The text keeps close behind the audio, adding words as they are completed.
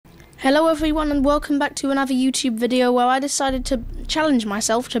Hello everyone and welcome back to another YouTube video where I decided to challenge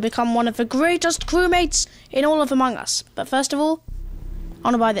myself to become one of the greatest crewmates in all of Among Us. But first of all, I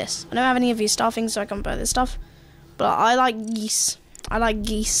want to buy this. I don't have any of these star things so I can't buy this stuff. But I like geese. I like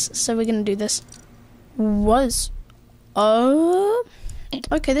geese, so we're going to do this. Oh,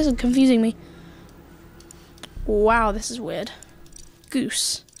 okay, this is confusing me. Wow, this is weird.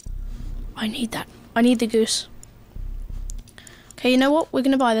 Goose. I need that. I need the goose. Okay, you know what? We're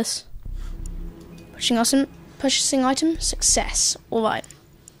going to buy this. Purchasing item, success. Alright.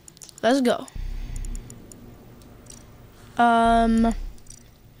 Let's go. So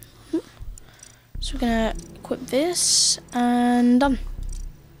we're gonna equip this and done.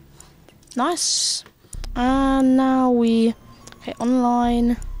 Nice. And now okay,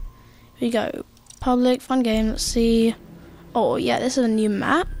 online. Here we go. Public, fun game, let's see. Oh yeah, this is a new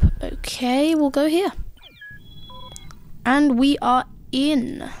map. Okay, we'll go here. And we are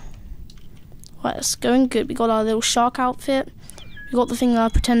in. Right, it's going good. We got our little shark outfit. We got the thing that I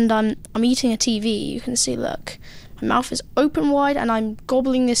pretend I'm eating a TV. You can see, look. My mouth is open wide and I'm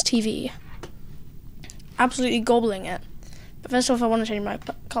gobbling this TV. Absolutely gobbling it. But first off, I want to change my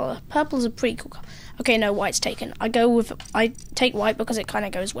colour. Purple's a pretty cool colour. Okay, no, white's taken. I take white because it kind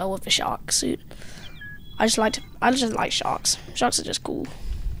of goes well with the shark suit. I just like sharks. Sharks are just cool.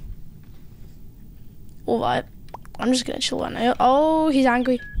 Alright. I'm just gonna chill right now. Oh, he's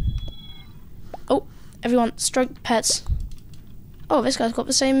angry. Oh, everyone, stroke pets. Oh, this guy's got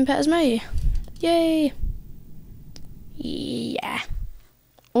the same pet as me. Yay. Yeah.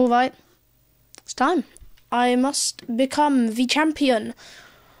 Alright. It's time. I must become the champion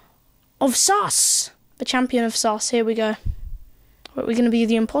of sus. The champion of sus. Here we go. Are we going to be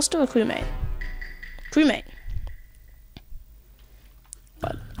the imposter or crewmate? Crewmate.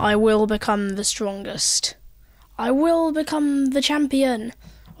 But I will become the strongest. I will become the champion.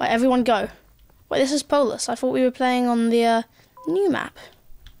 Right, everyone go. Wait, this is Polus. I thought we were playing on the new map.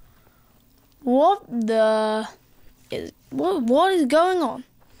 What is going on?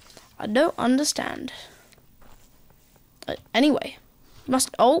 I don't understand. Anyway,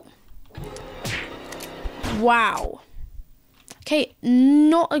 oh. Wow. Okay,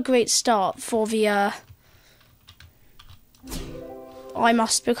 not a great start for the I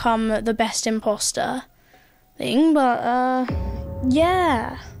must become the best imposter thing, but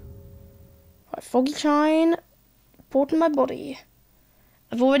yeah. Right, Foggy Chine, port in my body.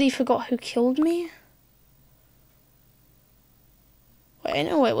 I've already forgot who killed me. Wait,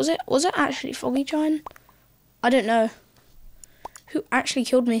 no, wait, was it actually Foggy Chine? I don't know. Who actually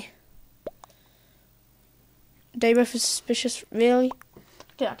killed me? Dayboth is suspicious, really?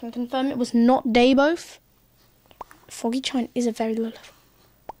 Okay, I can confirm it was not Dayboth. Foggy Chine is a very low level.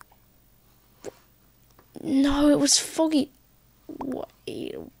 No, it was Foggy. What?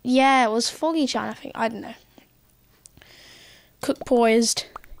 Yeah, it was Foggy Chine, I think. I don't know. Cook poised.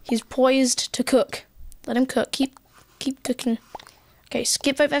 He's poised to cook. Let him cook. Keep cooking. Okay,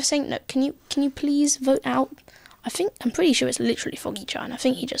 skip vote for everything. No, can you please vote out? I'm pretty sure it's literally Foggy Chine. I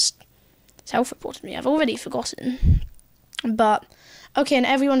think he just self-reported me. I've already forgotten. But okay, and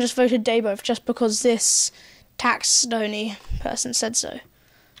everyone just voted Dayboth just because this tax stony person said so.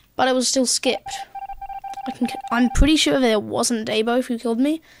 But it was still skipped. I'm pretty sure there wasn't Dayboth who killed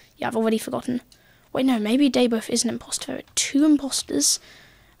me. Yeah, I've already forgotten. Wait, no, maybe Dayboth is an imposter. There are two imposters.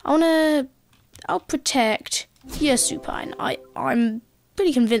 I'll protect your supine. I'm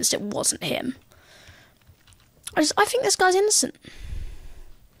pretty convinced it wasn't him. I think this guy's innocent.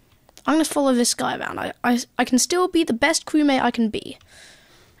 I'm gonna follow this guy around. I can still be the best crewmate I can be.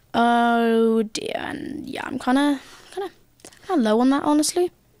 Oh dear, and yeah, I'm kinda low on that, honestly.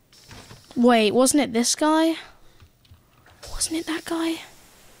 Wait, wasn't it this guy? Wasn't it that guy?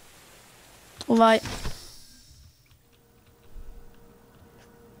 Alright.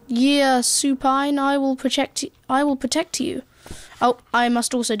 Yeah, supine, I will protect you. Oh, I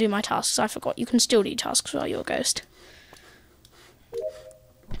must also do my tasks. I forgot. You can still do tasks while you're a ghost.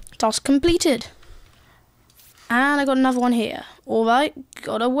 Task completed. And I got another one here. Alright,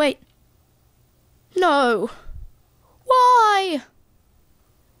 gotta wait. No. Why?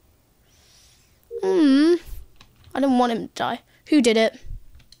 I didn't want him to die. Who did it?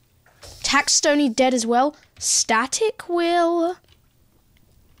 Tax Stony dead as well. Static Will.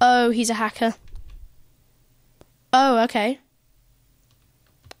 Oh, he's a hacker. Oh, okay.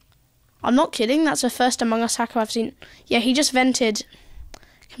 I'm not kidding. That's the first Among Us hacker I've seen. Yeah, he just vented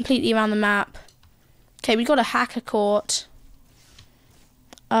completely around the map. Okay, we got a hacker caught.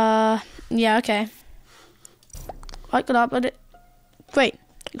 Yeah, okay. I could upload it. Great.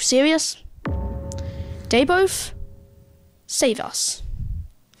 You serious? Dayboth, save us.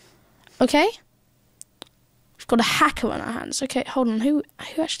 Okay. We've got a hacker on our hands. Okay, hold on. Who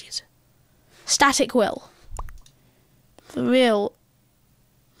actually is it? Static Will. For real.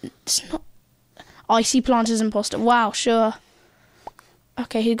 It's not... Icy Plant is imposter. Wow, sure.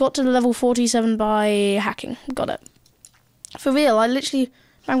 Okay, he got to level 47 by hacking. Got it. For real, I literally...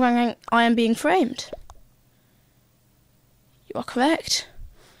 Bang, bang, bang. I am being framed. You are correct.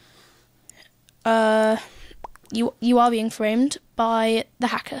 You are being framed by the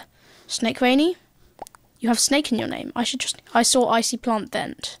hacker. Snake Rainy, you have snake in your name. I saw Icy Plant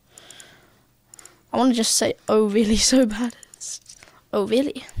then. I want to just say, oh really, so bad. Oh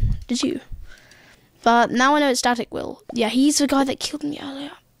really? Did you? But now I know it's Static Will. Yeah, he's the guy that killed me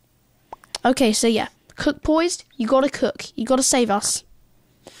earlier. Okay, so yeah. Cook poised, you gotta cook. You gotta save us.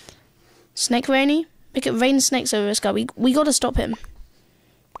 Snake Rainy, make it rain snakes over this guy. We gotta stop him.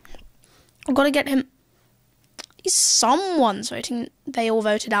 I've gotta get him. Someone's voting. They all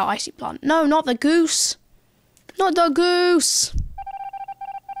voted out Icy Plant. No, not the goose. Not the goose.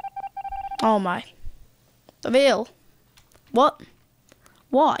 Oh my. The veal. What?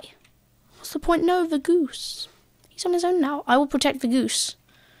 Why? What's the point? No, the goose. He's on his own now. I will protect the goose.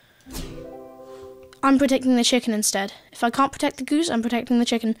 I'm protecting the chicken instead. If I can't protect the goose, I'm protecting the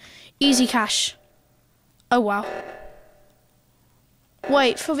chicken. Easy cash. Oh wow.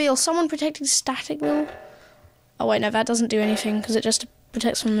 Wait, for real, someone protecting Static Will? Oh wait, no, that doesn't do anything because it just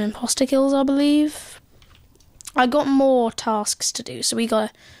protects from imposter kills, I believe. I got more tasks to do, so we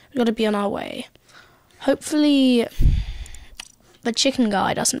gotta be on our way. Hopefully, the chicken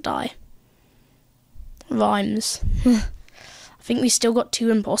guy doesn't die. Rhymes. I think we still got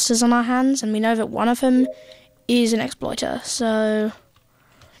 2 imposters on our hands, and we know that one of them is an exploiter. So,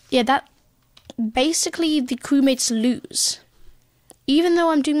 yeah, that basically the crewmates lose. Even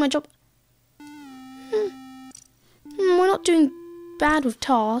though I'm doing my job. We're not doing bad with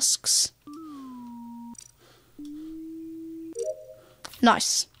tasks.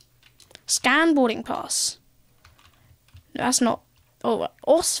 Nice. Scan boarding pass. No, that's not... Oh,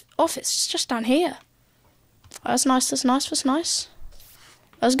 office. It's just down here. Oh, that's nice, that's nice, that's nice.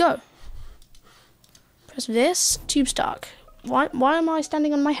 Let's go. Press this. Tube Stark. Why am I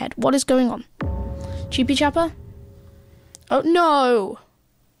standing on my head? What is going on? Cheapy Chapper? Oh, no!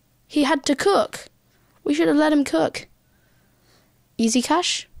 He had to cook. We should have let him cook. Easy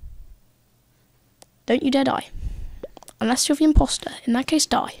cash. Don't you dare die. Unless you're the imposter. In that case,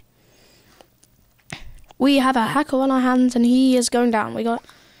 die. We have a hacker on our hands and he is going down. We got...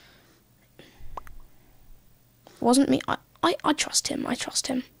 Wasn't me. I trust him. I trust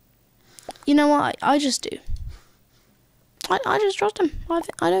him. You know what? I just do. I just trust him.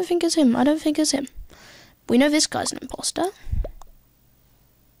 I don't think it's him. I don't think it's him. We know this guy's an imposter.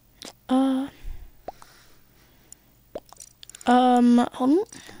 Hold on.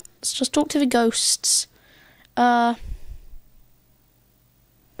 Let's just talk to the ghosts. Let's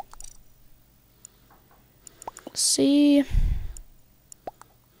see.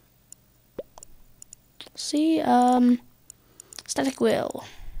 Static Will.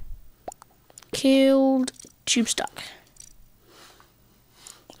 Killed Tube Stuck. There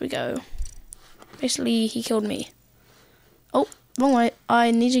we go. Basically, he killed me. Oh, wrong way.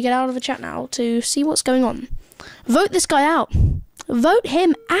 I need to get out of the chat now to see what's going on. Vote this guy out. Vote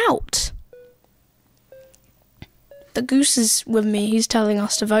him out. The goose is with me. He's telling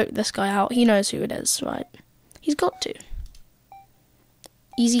us to vote this guy out. He knows who it is, right? He's got to.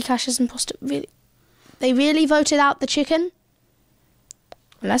 Easy Cash's imposter. Really? They really voted out the chicken?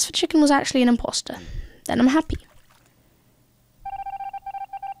 Unless the chicken was actually an imposter. Then I'm happy.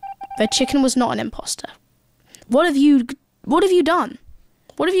 The chicken was not an imposter. What have you done?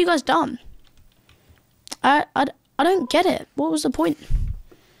 What have you guys done? I don't get it. What was the point?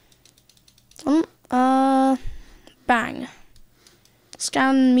 Bang.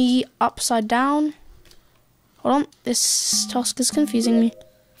 Scan me upside down. Hold on. This task is confusing me.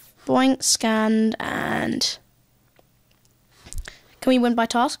 Boing, scanned, and... Can we win by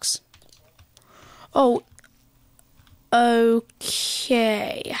tasks? Oh.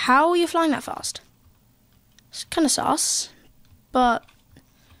 Okay. How are you flying that fast? It's kind of sus. But...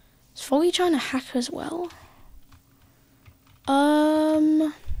 Is Foggy trying to hack as well?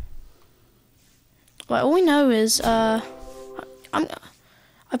 Well, all we know is, I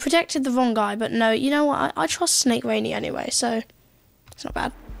protected the wrong guy, but no, you know what? I trust Snake Rainy anyway, so it's not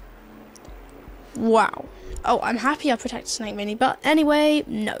bad. Wow. Oh, I'm happy I protected Snake Rainy, but anyway,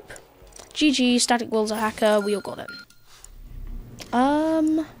 nope. GG, Static Will's a hacker, we all got it.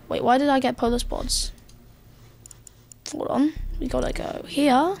 Wait, why did I get polar spots? Hold on, we gotta go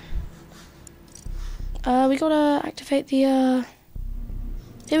here. We gotta activate the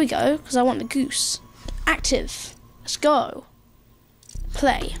Here we go, because I want the goose. Active. Let's go.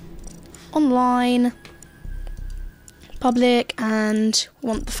 Play. Online. Public, and we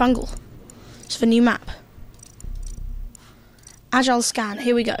want the Fungle. It's the new map. Agile scan.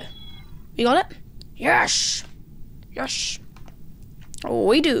 Here we go. We got it? Yes. Yes.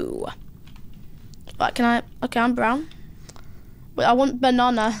 We do. Right, can I? Okay, I'm brown. But I want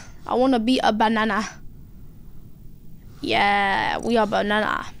banana. I want to be a banana. Yeah, we are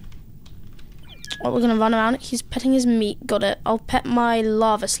banana. Right, we're gonna run around. He's petting his meat. Got it. I'll pet my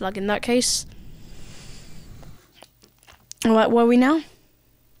lava slug in that case. Alright, where are we now?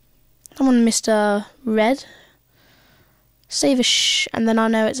 I'm on Mr. Red. Save a shh, and then I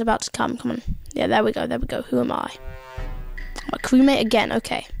know it's about to come. Come on. Yeah, there we go, there we go. Who am I? I'm a crewmate again,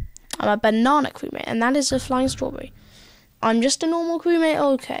 okay. I'm a banana crewmate, and that is a flying strawberry. I'm just a normal crewmate,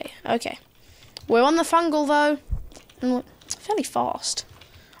 okay. Okay. We're on the Fungle, though. And we're fairly fast.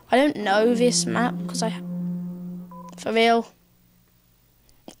 I don't know this map, because I... For real.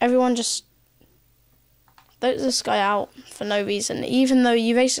 Everyone just... vote this guy out for no reason, even though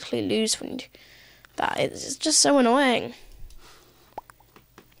you basically lose when you do that. It's just so annoying.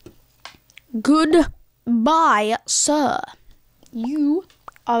 Goodbye, sir. You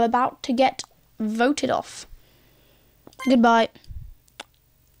are about to get voted off. Goodbye.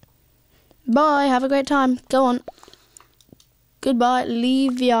 Bye, have a great time. Go on. Goodbye,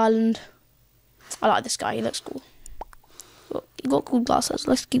 leave the island. I like this guy, he looks cool. Well, he got cool glasses,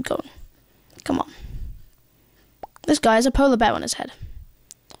 let's keep going. Come on. This guy has a polar bear on his head.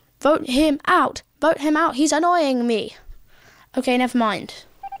 Vote him out. Vote him out. He's annoying me. Okay, never mind.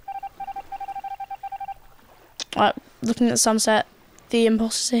 Right, looking at the sunset. The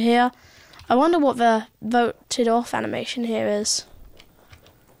imposters are here. I wonder what the voted off animation here is.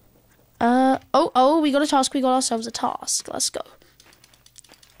 Oh, we got a task. We got ourselves a task. Let's go.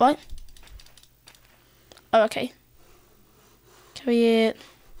 Right. Oh, okay. Carry it.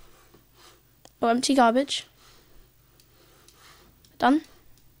 Oh, empty garbage. Done.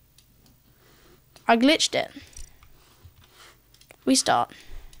 I glitched it. Restart.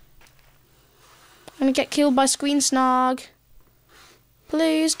 I'm gonna get killed by Screen Snarg.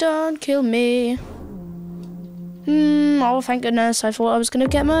 Please don't kill me. Oh, thank goodness. I thought I was gonna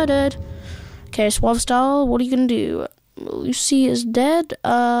get murdered. Okay, Suave Style, what are you gonna do? Lucy is dead.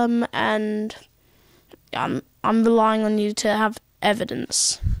 And I'm relying on you to have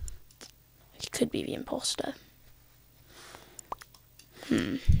evidence. He could be the imposter.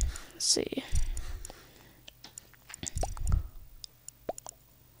 Let's see.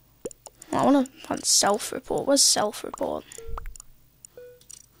 I want to find self-report. Where's self-report?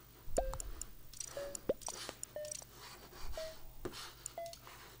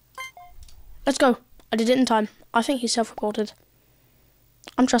 Let's go. I did it in time. I think he's self-reported.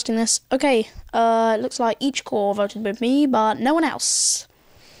 I'm trusting this. Okay. It looks like each core voted with me, but no one else.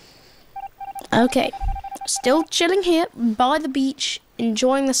 Okay. Still chilling here by the beach,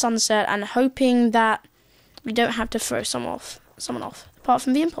 enjoying the sunset, and hoping that we don't have to throw someone off, apart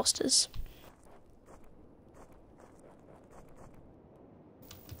from the imposters.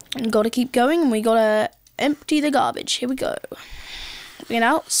 And gotta keep going, and we gotta empty the garbage. Here we go. Bring it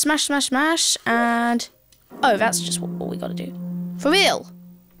out, smash, smash, smash, and... Oh, that's just what we gotta do. For real!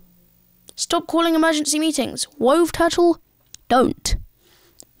 Stop calling emergency meetings. Wove Turtle, don't.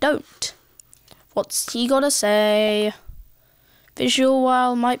 Don't. What's he gotta say? Visual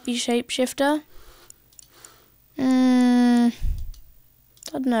while might be shapeshifter. I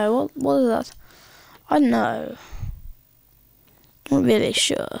don't know. What is that? I don't know. Not really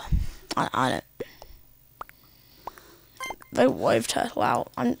sure. I don't. Vote Wove Turtle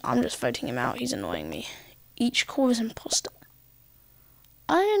out. I'm just voting him out. He's annoying me. Each core is imposter.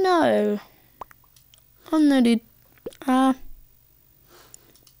 I don't know. I don't know, dude.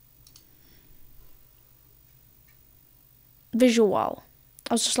 Visual while.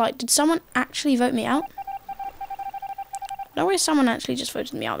 I was just like, did someone actually vote me out? No way someone actually just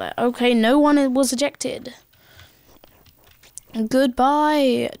voted me out there. Okay, no one was ejected.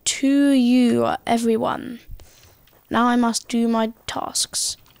 Goodbye to you, everyone. Now I must do my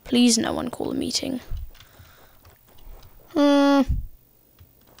tasks. Please no one call a meeting. It's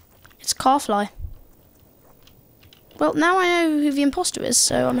Carfly. Well, now I know who the imposter is,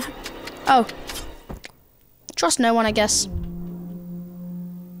 so I'm happy. Oh. Trust no one, I guess.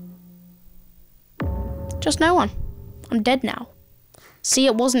 Just no one. I'm dead now. See,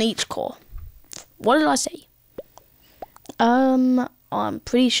 it wasn't each core. What did I say? I'm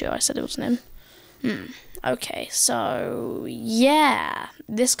pretty sure I said it wasn't him. Okay, so yeah,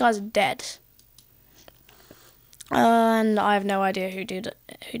 this guy's dead. And I have no idea who did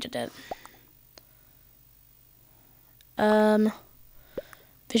it.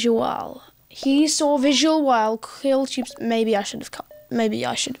 Visual. He saw visual while kill tubes. Maybe I should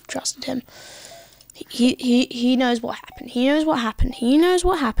have trusted him. He knows what happened. He knows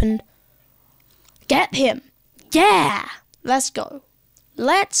what happened. Get him. Yeah. Let's go.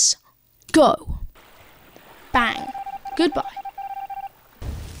 Bang. Goodbye.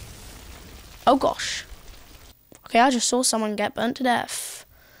 Oh gosh. Okay, I just saw someone get burnt to death.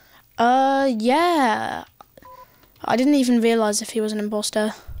 Yeah. I didn't even realise if he was an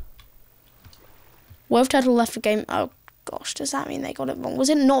imposter. Wolf Turtle left the game. Oh gosh, does that mean they got it wrong? Was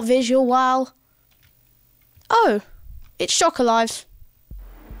it not visual while? Oh, it's Shock Alive.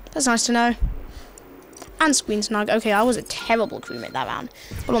 That's nice to know. And Screen Snug. Okay, I was a terrible crewmate that round.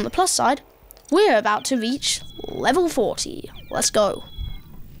 But on the plus side, we're about to reach level 40. Let's go.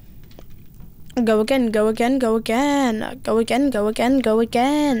 Go again.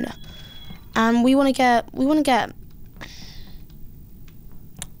 And we want to get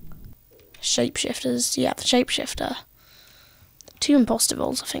shapeshifters. Yeah, the shapeshifter. 2 imposter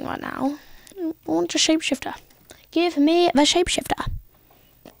roles, I think, right now. I want a shapeshifter. Give me the shapeshifter.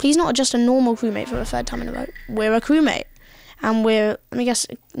 Please not just a normal crewmate for the 3rd time in a row. We're a crewmate. And we're, let me guess,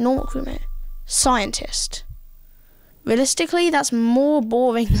 a normal crewmate. Scientist. Realistically, that's more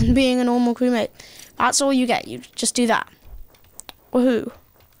boring than being a normal crewmate. That's all you get. You just do that. Woohoo.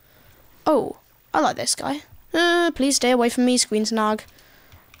 Oh, I like this guy. Please stay away from me, Screen Snug.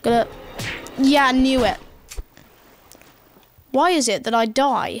 Yeah, I knew it. Why is it that I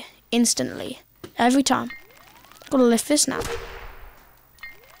die instantly every time? Gotta lift this now.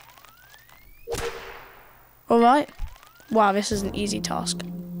 Alright. Wow, this is an easy task.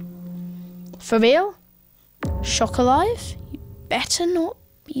 For real? Shock Alive? You better not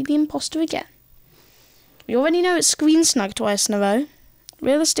be the imposter again. We already know it's Screen Snug twice in a row.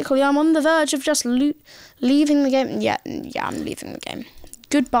 Realistically, I'm on the verge of just leaving the game. Yeah, I'm leaving the game.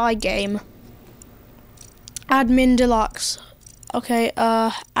 Goodbye, game. Admin Deluxe. Okay,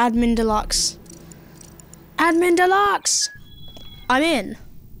 Admin Deluxe. Admin Deluxe! I'm in.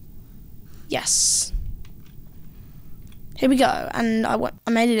 Yes. Here we go. And I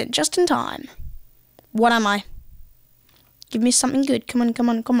made it just in time. What am I? Give me something good. Come on.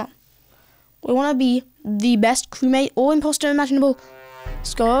 We want to be the best crewmate or imposter imaginable.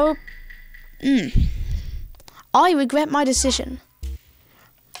 Let's go. I regret my decision.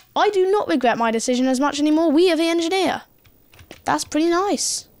 I do not regret my decision as much anymore. We are the engineer. That's pretty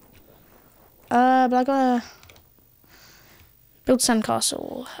nice. But I gotta build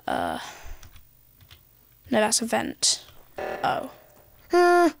sandcastle. No, that's a vent. Oh.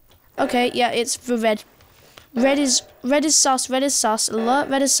 Okay, yeah, it's the red. Red is sus. Alert,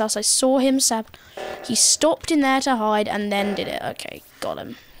 red is sus. I saw him he stopped in there to hide and then did it. Okay, got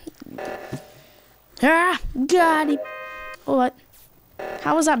him. Got him. Alright.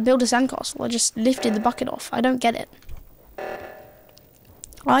 How was that build a sandcastle? I just lifted the bucket off. I don't get it.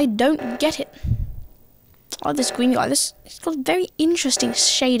 Oh, this green guy. He's got a very interesting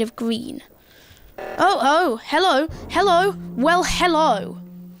shade of green. Oh, hello. Well, hello.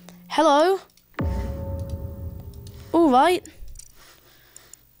 Alright.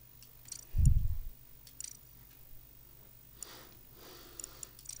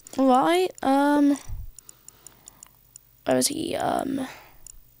 Alright, where is he?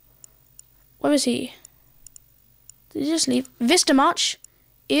 Where is he? Did he just leave? Vista March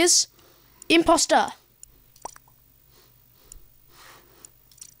is imposter.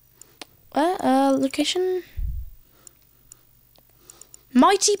 Where? Location?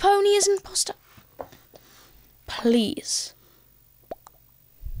 Mighty Pony is imposter. Please.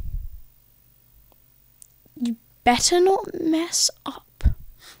 You better not mess up.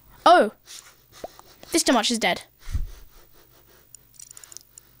 Oh! Vista March is dead.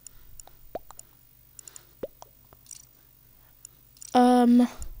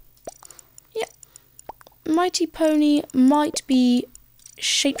 Yeah. Mighty Pony might be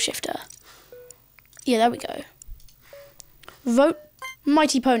shapeshifter. Yeah, there we go. Vote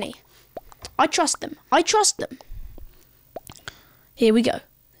Mighty Pony. I trust them. Here we go.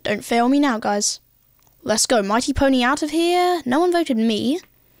 Don't fail me now, guys. Let's go. Mighty Pony out of here. No one voted me.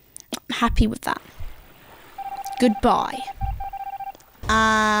 I'm happy with that. Goodbye.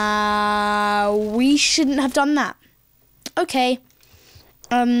 We shouldn't have done that. Okay.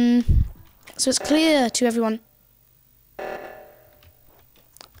 So it's clear to everyone.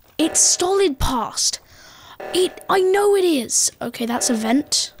 It's solid passed. I know it is. Okay, that's a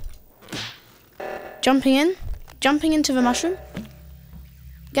vent. Jumping into the mushroom.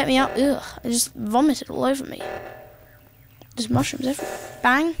 Get me out. Ugh, I just vomited all over me. There's mushrooms everywhere.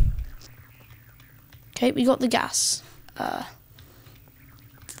 Bang. Okay, we got the gas.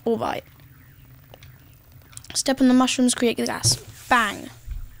 Alright. Step on the mushrooms, create the gas. Bang.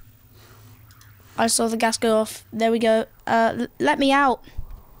 I saw the gas go off. There we go. Let me out.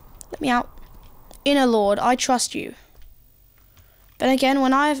 Let me out. Inner Lord, I trust you. But again,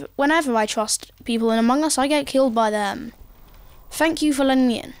 whenever I trust people in Among Us, I get killed by them. Thank you for letting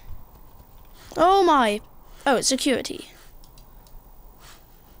me in. Oh my. Oh, it's security.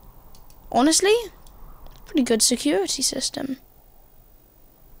 Honestly, pretty good security system.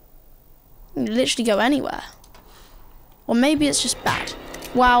 You can literally go anywhere. Or maybe it's just bad.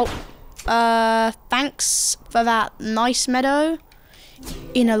 Wow. Thanks for that nice meadow,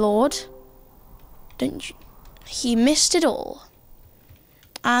 Inner Lord. Don't you? He missed it all.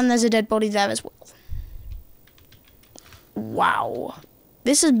 And there's a dead body there as well. Wow.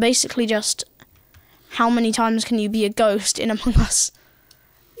 This is basically just how many times can you be a ghost in Among Us?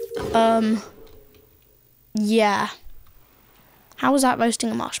 Yeah. How was that roasting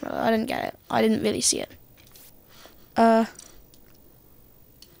a marshmallow? I didn't get it. I didn't really see it. An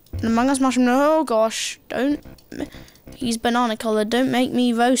Among Us marshmallow. Oh gosh. Don't. He's banana coloured. Don't make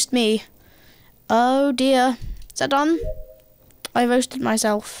me roast me. Oh dear. Is that done? I roasted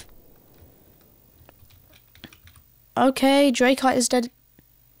myself. Okay, Drakeite is dead.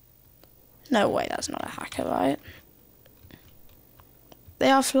 No way, that's not a hacker, right? They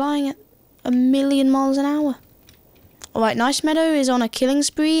are flying at 1,000,000 miles an hour. Alright, Nice Meadow is on a killing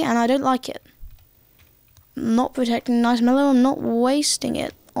spree, and I don't like it. I'm not protecting Nice Meadow, I'm not wasting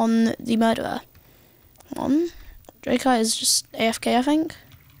it on the murderer. Come on. Drakeite is just AFK, I think.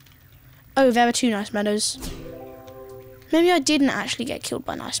 Oh, there are 2 Nice Meadows. Maybe I didn't actually get killed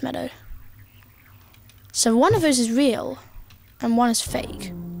by Nice Meadow. So one of those is real, and one is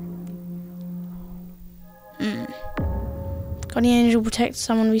fake. Guardian Angel protected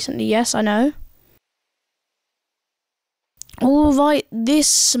someone recently. Yes, I know. Alright,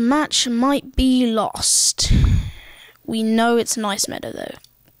 this match might be lost. We know it's Nice Meadow, though.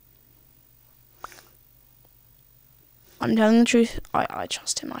 I'm telling the truth. I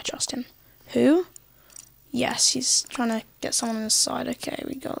trust him. I trust him. Who? Yes, he's trying to get someone on his side. Okay,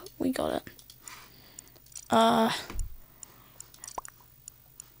 we got it.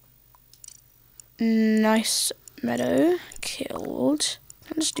 Nice Meadow killed.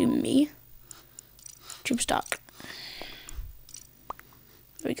 I'll just do me. Tube stuck.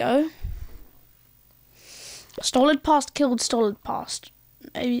 There we go. Stolid past killed stolid past.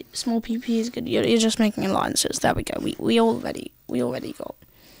 Maybe small PP is good. You're just making alliances. There we go. We already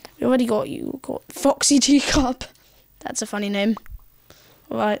got you. Got Foxy Teacup. That's a funny name.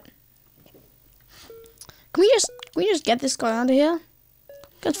 Alright. Can we just get this guy out of here?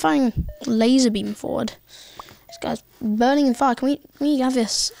 Let's firing laser beam forward. This guy's burning in fire. Can we have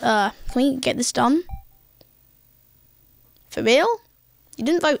this? Can we get this done? For real? You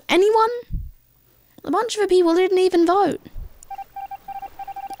didn't vote anyone? A bunch of people didn't even vote.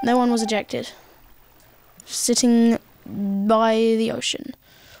 No one was ejected. Sitting by the ocean.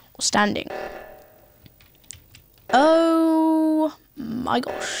 Or standing. Oh my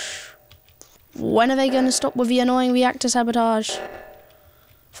gosh. When are they going to stop with the annoying reactor sabotage?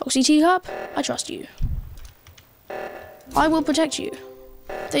 Foxy Teacup, I trust you. I will protect you.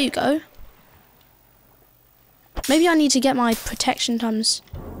 There you go. Maybe I need to get my protection times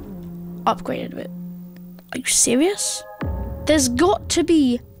upgraded a bit. Are you serious? There's got to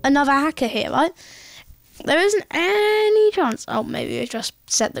be another hacker here, right? There isn't any chance. Oh, maybe they just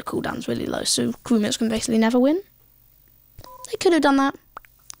set the cooldowns really low so crewmates can basically never win. They could have done that.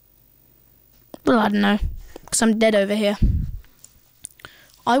 Well, I don't know. Because I'm dead over here.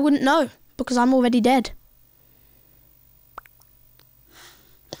 I wouldn't know. Because I'm already dead.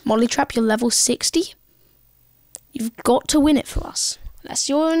 Molly Trap, you're level 60? You've got to win it for us. Unless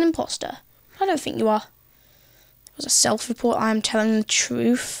you're an imposter. I don't think you are. It was a self-report. I am telling the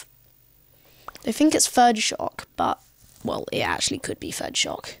truth. They think it's third shock, but, well, it actually could be third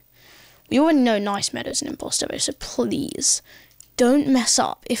shock. We already know Nice Meadow's an imposter, though, so please don't mess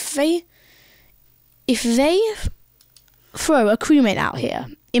up. If they throw a crewmate out here,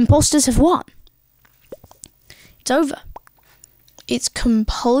 imposters have won. It's over. It's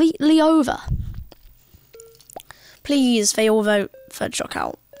completely over. Please, they all vote third shock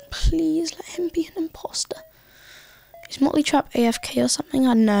out. Please let him be an imposter. Is Motley Trap AFK or something?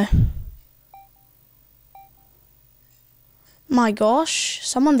 I don't know. My gosh,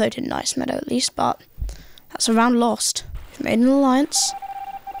 someone voted Nice Meadow at least, but that's a round lost. We've made an alliance.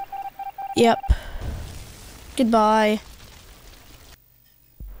 Yep. Goodbye.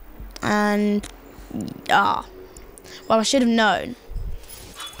 And Well, I should have known.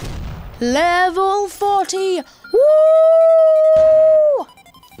 Level 40! Woo!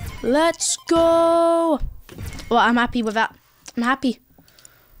 Let's go! Well, I'm happy with that. I'm happy.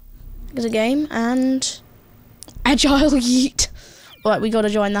 There's a game and agile yeet. Alright, we gotta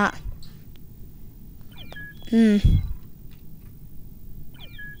join that.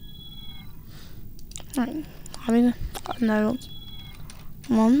 Right. I mean, no.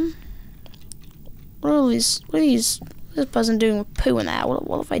 Come on. What are these? What is this person doing with poo in there? What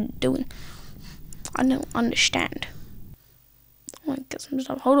are they doing? I don't understand. I want to get some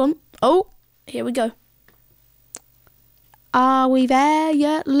stuff. Hold on. Oh, here we go. Are we there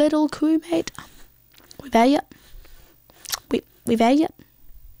yet, little crewmate? We there yet? We there yet?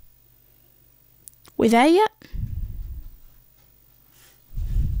 We there yet?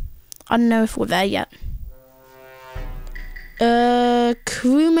 I don't know if we're there yet.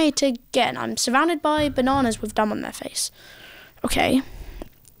 Crewmate again. I'm surrounded by bananas with dumb on their face. Okay.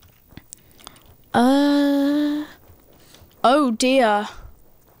 Oh dear.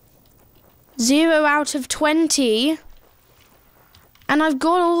 0 out of 20. And I've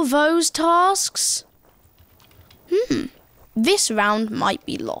got all those tasks? This round might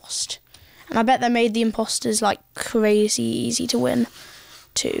be lost. And I bet they made the imposters like crazy easy to win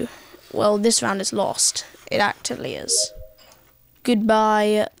too. Well, this round is lost. It actually is.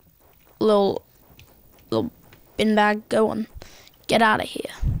 Goodbye, little bin bag. Go on. Get out of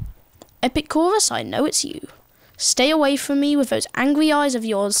here. Epic Chorus, I know it's you. Stay away from me with those angry eyes of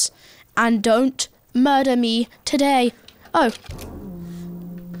yours. And don't murder me today. Oh.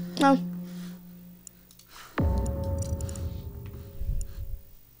 No.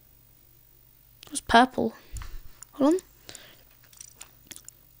 It was purple. Hold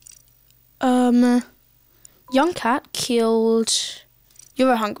on. Young cat killed...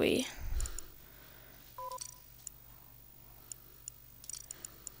 You're hungry.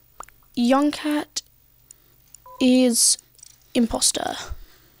 Young cat is imposter.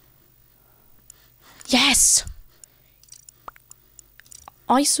 Yes!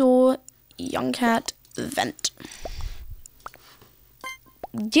 I saw young cat vent.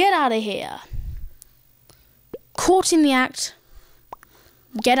 Get out of here. Caught in the act.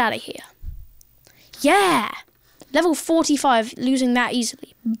 Get out of here. Yeah! Level 45, losing that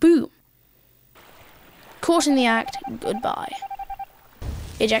easily. Boom. Caught in the act. Goodbye.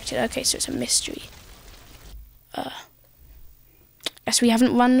 Ejected. Okay, so it's a mystery. Guess we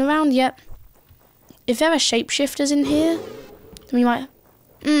haven't run around yet. If there are shapeshifters in here, then we might...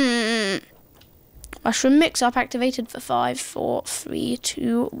 Mushroom mix-up activated for 5, 4, 3,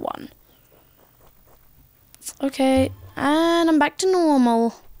 2, 1. Okay, and I'm back to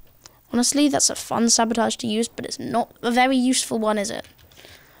normal. Honestly, that's a fun sabotage to use, but it's not a very useful one, is it?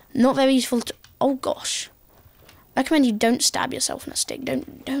 Not very useful to... Oh, gosh. I recommend you don't stab yourself in a stick.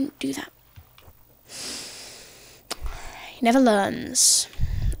 Don't do that. He never learns.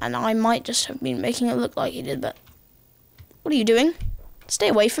 And I might just have been making it look like he did, but... What are you doing? Stay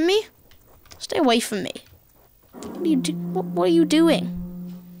away from me. Stay away from me. What are you doing?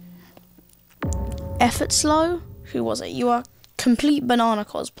 Effort slow? Who was it? You are complete banana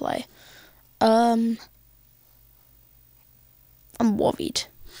cosplay. I'm worried.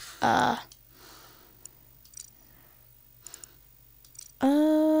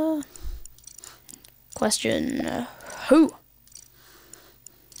 Question. Who?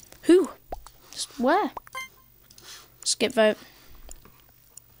 Who? Just where? Skip vote.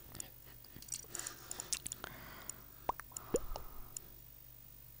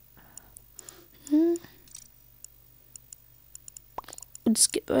 Would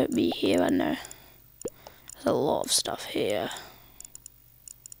skip vote be here? I know. There's a lot of stuff here.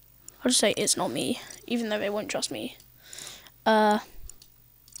 I'll just say it's not me, even though they won't trust me.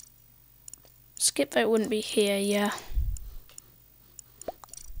 Skip vote wouldn't be here, yeah.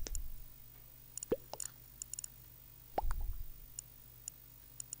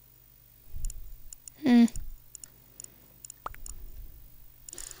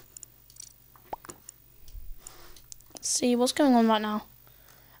 Let's see what's going on right now.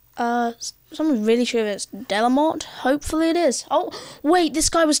 Someone's really sure it's Delamont. Hopefully it is. Oh, wait, this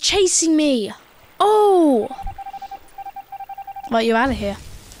guy was chasing me. Oh! Right, you're out of here.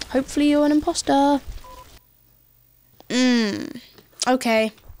 Hopefully you're an imposter.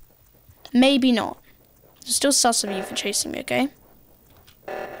 Okay. Maybe not. I'm still sus of you for chasing me, okay?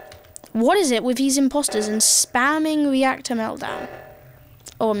 What is it with these imposters and spamming reactor meltdown?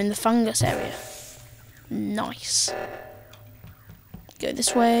 Oh, I'm in the fungus area. Nice. Go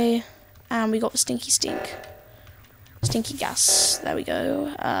this way. And we got the stinky stink. Stinky gas. There we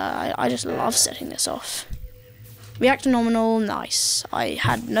go. I just love setting this off. Reactor nominal, nice. I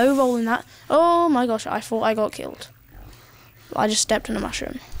had no role in that. Oh my gosh, I thought I got killed. I just stepped on a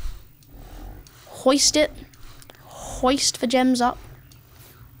mushroom. Hoist it. Hoist the gems up.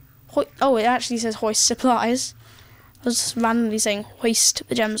 Oh, it actually says hoist supplies. I was just randomly saying hoist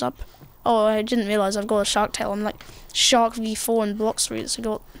the gems up. Oh, I didn't realise I've got a shark tail. I'm like Shark V4 and Blocks Roots. I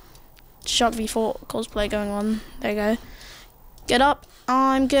got Shark V4 cosplay going on. There you go. Get up.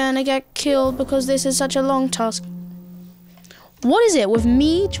 I'm gonna get killed because this is such a long task. What is it with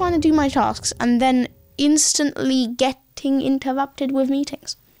me trying to do my tasks and then instantly getting interrupted with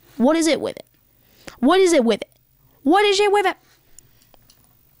meetings? What is it with it? What is it with it? What is it with it?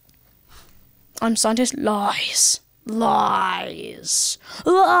 I'm scientist. Lies. Lies.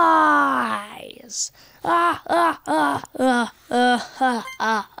 Lies.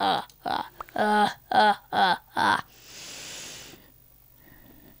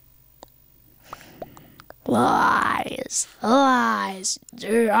 Lies. Lies.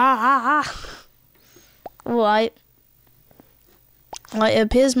 Right. It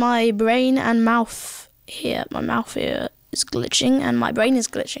appears my brain and mouth here. My mouth here is glitching and my brain is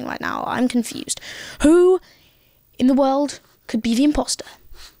glitching right now. I'm confused. Who in the world could be the imposter?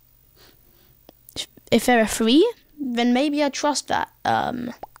 If there are three, then maybe I trust that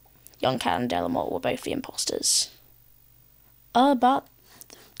Young Cat and Delamore were both the imposters. But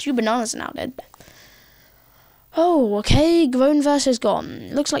 2 bananas are now dead. Oh, okay, grown versus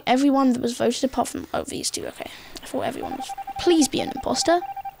gone. Looks like everyone that was voted apart from these 2, okay. I thought everyone was. Please be an imposter.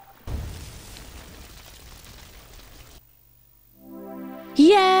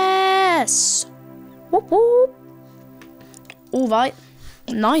 Yes! Whoop whoop. Alright.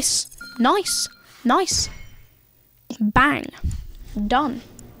 Nice. Nice. Nice. Bang. Done.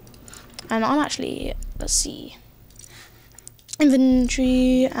 And I'm actually, let's see.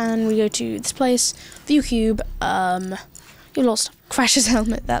 Inventory, and we go to this place. View cube. You lost Crash's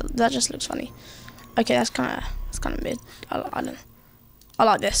helmet. That just looks funny. Okay, that's kind of mid. I don't know. I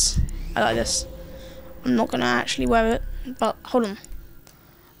like this. I like this. I'm not gonna actually wear it, but hold on.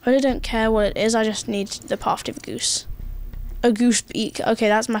 I really don't care what it is. I just need the path to the goose. A goose beak. Okay,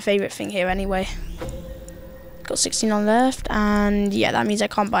 that's my favorite thing here anyway. Got 16 on left, and yeah, that means I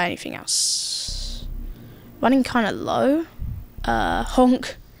can't buy anything else. Running kind of low.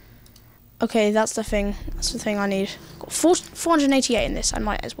 Honk. Okay, that's the thing. That's the thing I need. Got 488 in this. I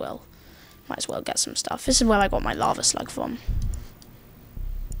might as well get some stuff. This is where I got my lava slug from.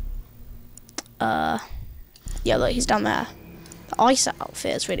 Yeah, look, he's down there. The ice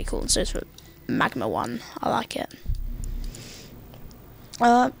outfit is really cool, and so is the magma one. I like it.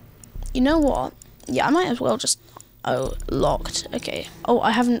 You know what? Yeah, I might as well just. Oh, locked. Okay. Oh,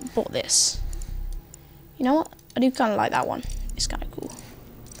 I haven't bought this. You know what? I do kind of like that one. It's kind of cool.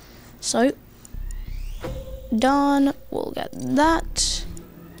 So, done. We'll get that.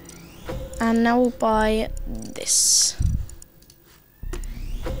 And now we'll buy this.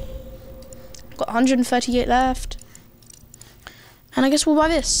 Got 138 left. And I guess we'll buy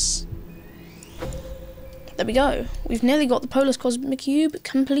this. There we go. We've nearly got the Polar Cosmic Cube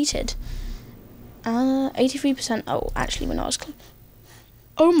completed. 83%. Oh, actually, we're not as close.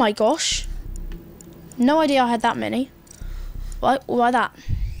 Oh my gosh. No idea I had that many. Right, we'll buy that.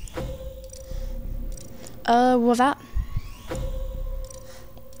 With that.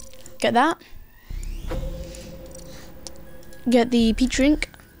 Get that. Get the peach drink.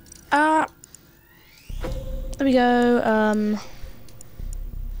 There we go.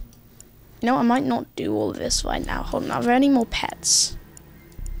 You know, I might not do all of this right now. Hold on, are there any more pets?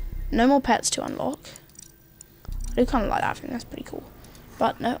 No more pets to unlock. I do kind of like that. I think that's pretty cool.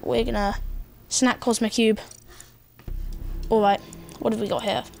 But no, we're gonna snack Cosmic Cube. Alright, what have we got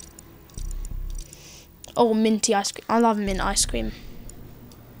here? Oh, minty ice cream. I love mint ice cream.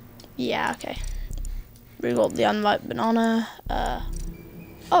 Yeah, okay. We got the unripe banana.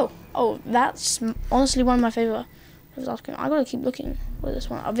 Oh, that's honestly one of my favorite ice cream. I gotta keep looking. What is this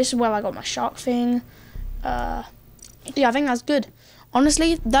one? Oh, this is where I got my shark thing. Yeah, I think that's good.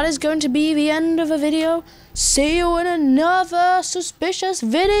 Honestly, that is going to be the end of the video. See you in another suspicious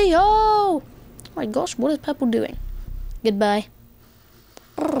video. Oh my gosh, what is Purple doing? Goodbye.